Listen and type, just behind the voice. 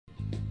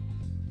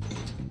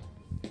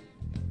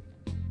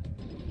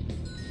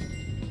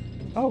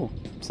Oh,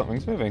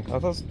 something's moving. Are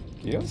those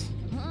gears?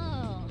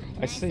 Oh,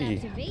 I nice see.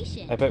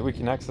 observation. I bet we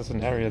can access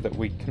an area that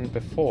we couldn't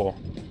before.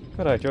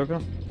 Good eye,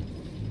 Joker.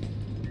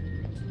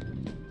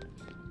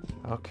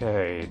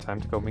 Okay,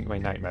 time to go meet my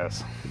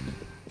nightmares.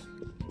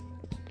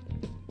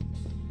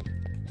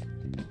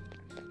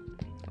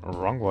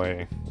 Wrong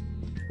way.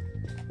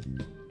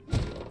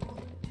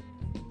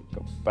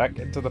 Go back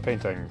into the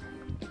painting.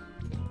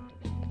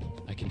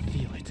 I can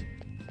feel it.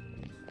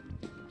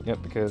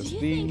 Yep, because Do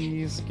you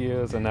these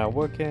gears are now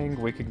working,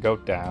 we can go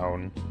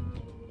down.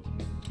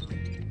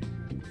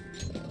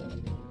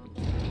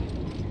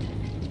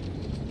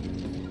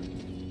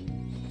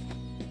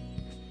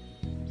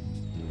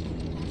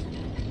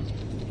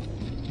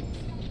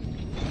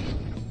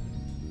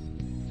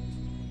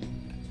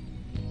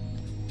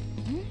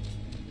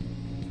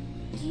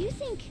 Do you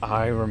think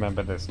I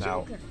remember this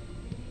now. Joker?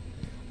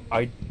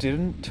 I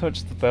didn't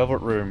touch the Velvet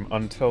Room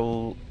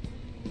until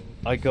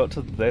I got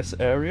to this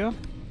area.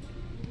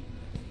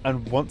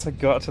 And once I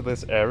got to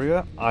this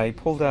area, I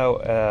pulled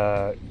out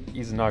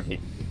Izanagi.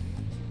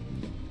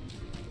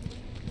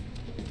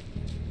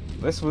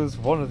 This was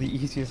one of the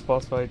easiest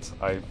boss fights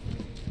I've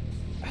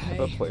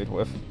ever played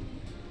with.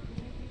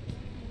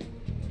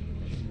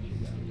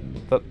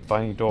 That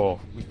tiny door,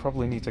 we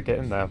probably need to get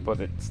in there, but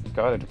it's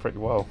guarded pretty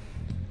well.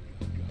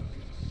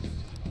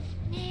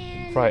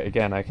 Man. Right,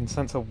 again, I can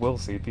sense a will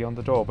seed beyond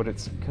the door, but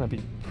it's gonna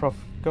be rough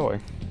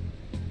going.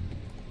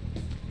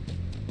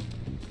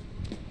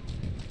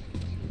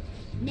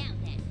 Now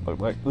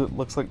then.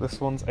 Looks like this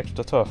one's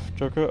extra tough.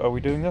 Joker, are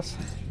we doing this?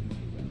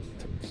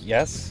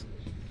 Yes.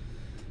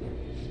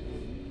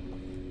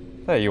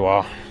 There you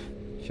are.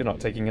 You're not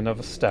taking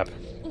another step.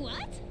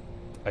 What?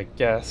 I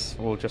guess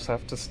we'll just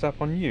have to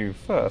step on you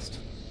first.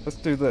 Let's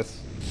do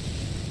this.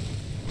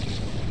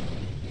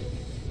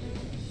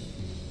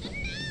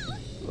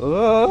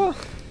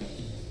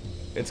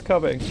 It's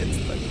coming. It's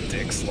the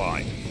dick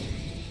slime.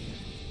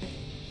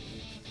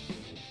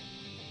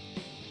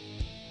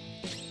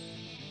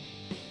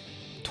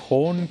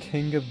 Torn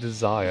King of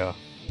Desire.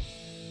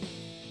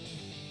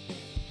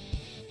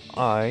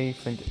 I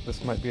think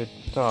this might be a I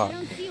dark.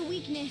 don't see a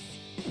weakness.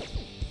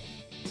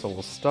 So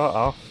we'll start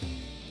off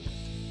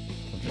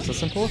with just a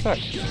simple attack.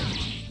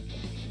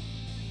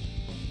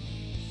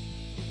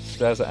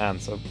 Stares at Anne,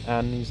 so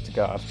Anne needs to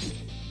guard.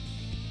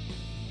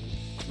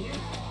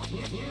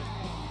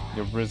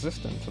 You're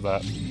resistant to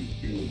that.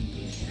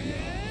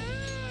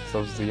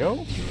 So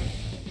Zio?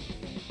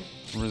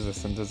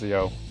 Resistant to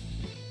Zio.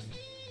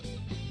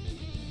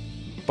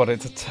 But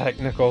it's a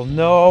technical.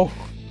 No!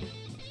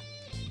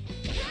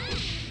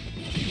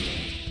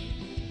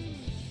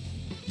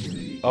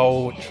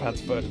 Oh, it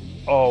transferred.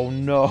 Oh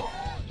no.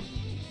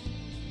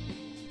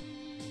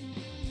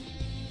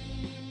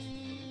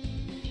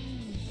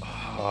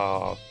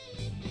 Oh,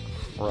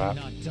 crap.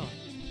 Not done.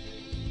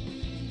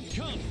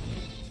 Come.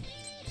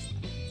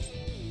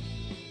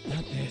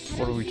 Not this.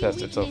 What have we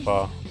tested so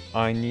far?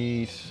 I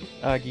need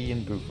Aggie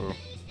and Bufu.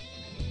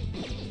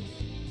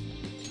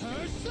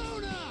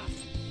 Persona.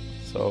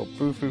 So,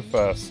 Bufu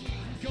first.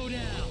 Go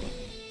down.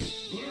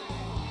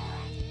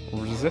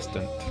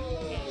 Resistant.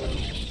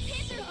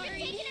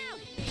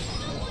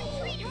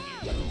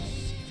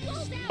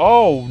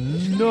 Oh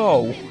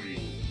no!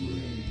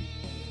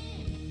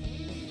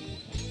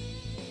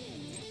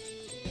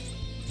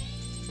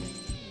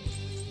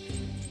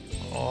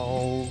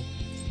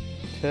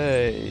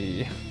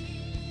 Okay.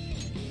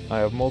 I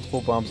have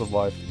multiple bombs of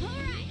life.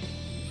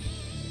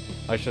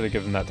 I should have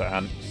given that to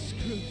Ant.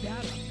 Screw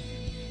that up.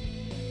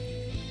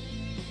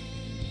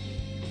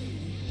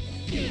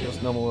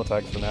 Just normal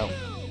attacks for now.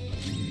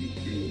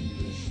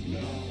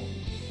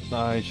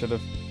 I should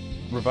have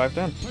revived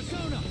Ant.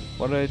 Persona.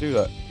 Why did I do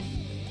that?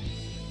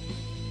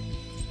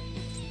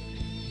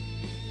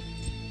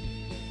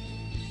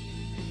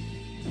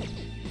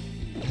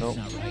 Nope.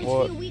 Not right. I don't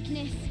What? see a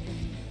weakness.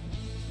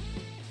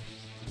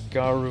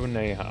 Garu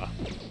Neha.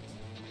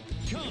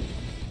 Come.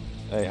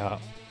 Neha.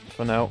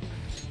 For now.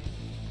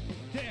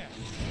 There.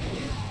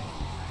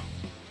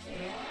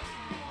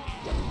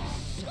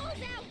 Skull's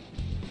out.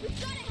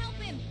 We've gotta help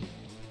him.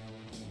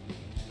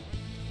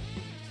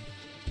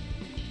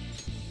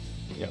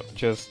 Yep,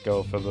 just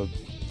go for the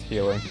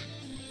healing.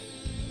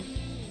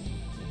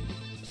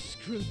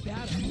 Screw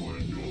that up.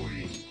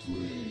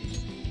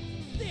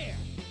 There.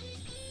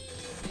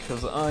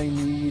 Because I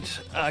need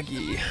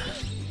Aggie.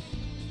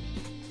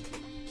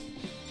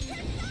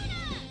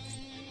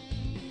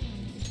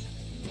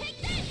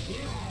 Take this.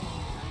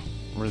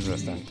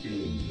 Resistant.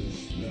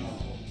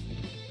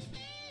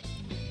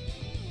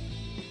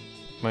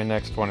 My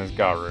next one is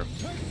Garu.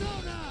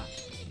 Persona.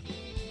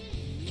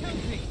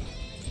 Count me.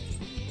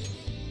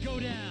 Go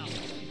down.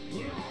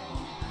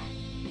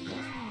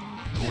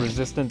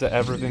 Resistant to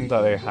everything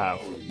that I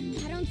have.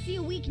 I don't see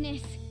a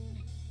weakness.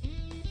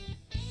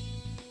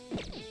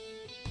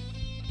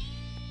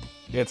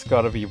 It's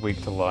gotta be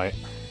weak to light.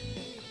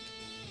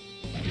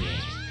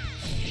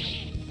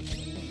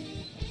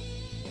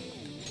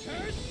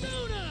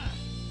 Persona.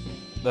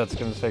 That's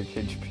gonna take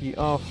HP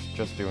off.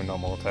 Just do a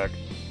normal attack.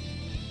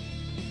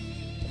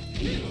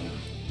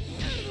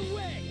 Out of the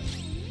way!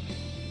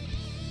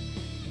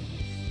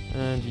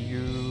 And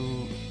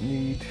you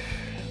need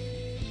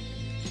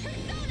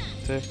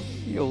to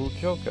heal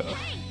Joker.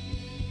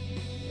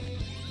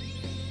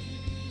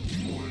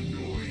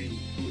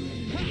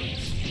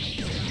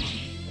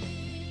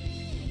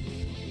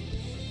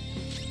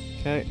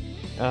 Okay,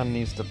 and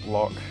needs to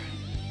block.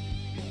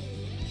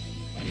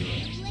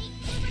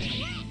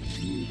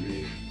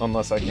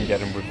 Unless I can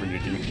get him with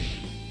Ryuji.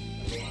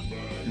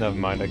 Never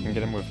mind, I can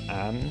get him with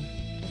Anne.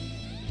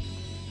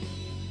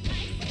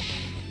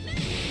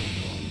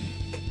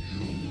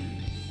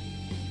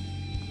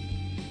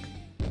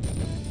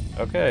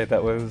 Okay,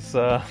 that was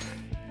a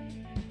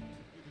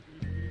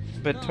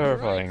bit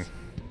terrifying.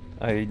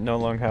 I no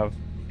longer have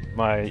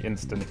my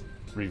instant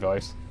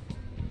revives.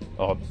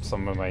 Or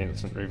some of my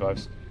instant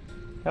revives.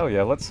 Hell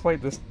yeah, let's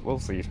fight this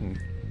Wolfseed and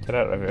get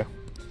out of here.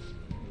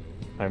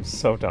 I'm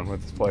so done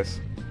with this place.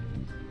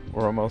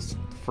 We're almost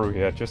through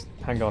here, just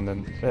hang on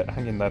and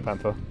hang in there,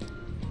 Panther.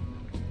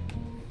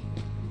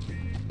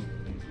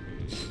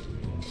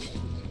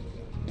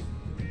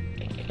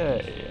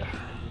 Okay.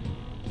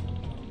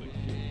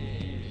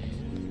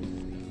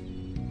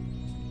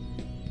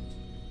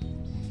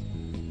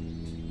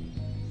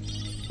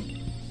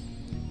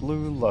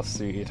 Blue Lust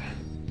Seed.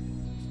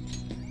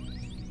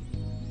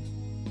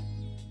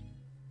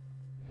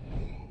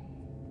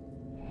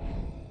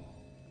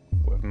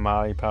 With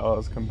my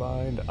powers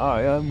combined,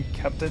 I am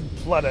Captain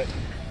Planet!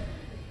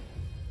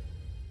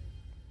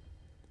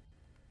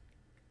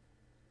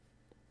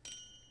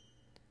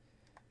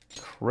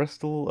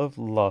 Crystal of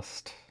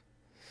Lust.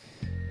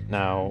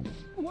 Now...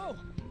 Whoa!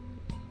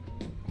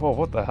 Whoa,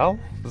 what the hell?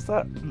 Was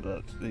that...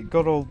 It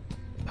got all...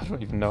 I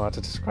don't even know how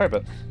to describe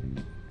it.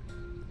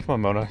 Come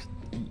on, Mona.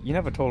 You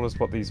never told us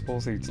what these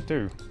ball seeds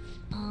do.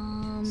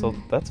 So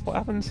that's what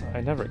happens?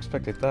 I never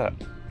expected that.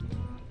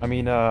 I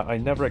mean, I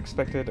never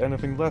expected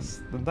anything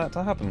less than that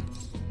to happen.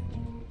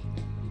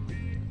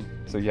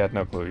 So you had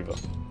no clue either.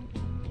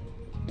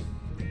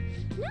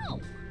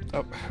 No!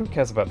 Oh, who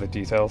cares about the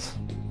details?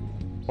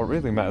 What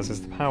really matters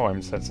is the power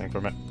I'm sensing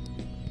from it.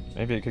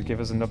 Maybe it could give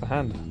us another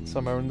hand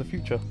somewhere in the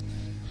future.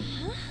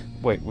 Huh?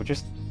 Wait, we're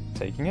just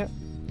taking it?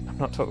 I'm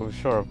not totally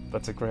sure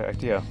that's a great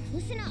idea.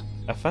 Listen up.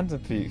 A Phantom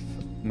Thief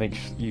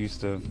makes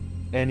use of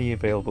any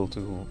available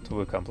tool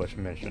to accomplish a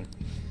mission.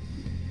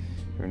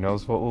 Who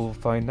knows what we'll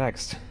find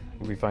next?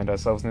 We find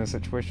ourselves in a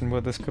situation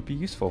where this could be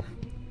useful.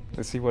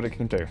 Let's see what it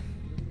can do.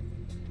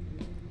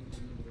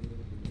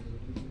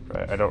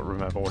 Right, I don't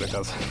remember what it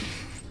does.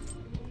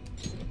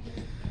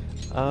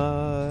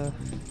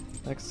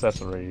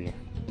 Accessory.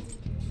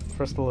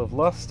 Crystal of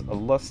Lust, a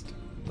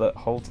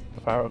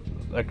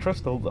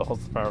crystal that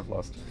holds the power of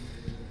lust.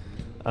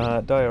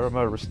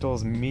 Diorama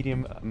restores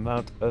medium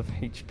amount of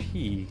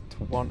HP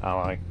to one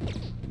ally.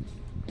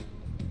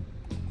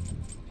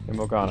 In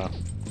Morgana.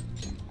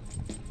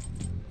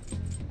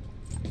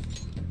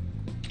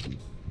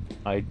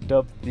 I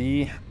dubbed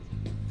the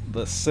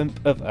Simp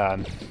of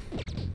Anne.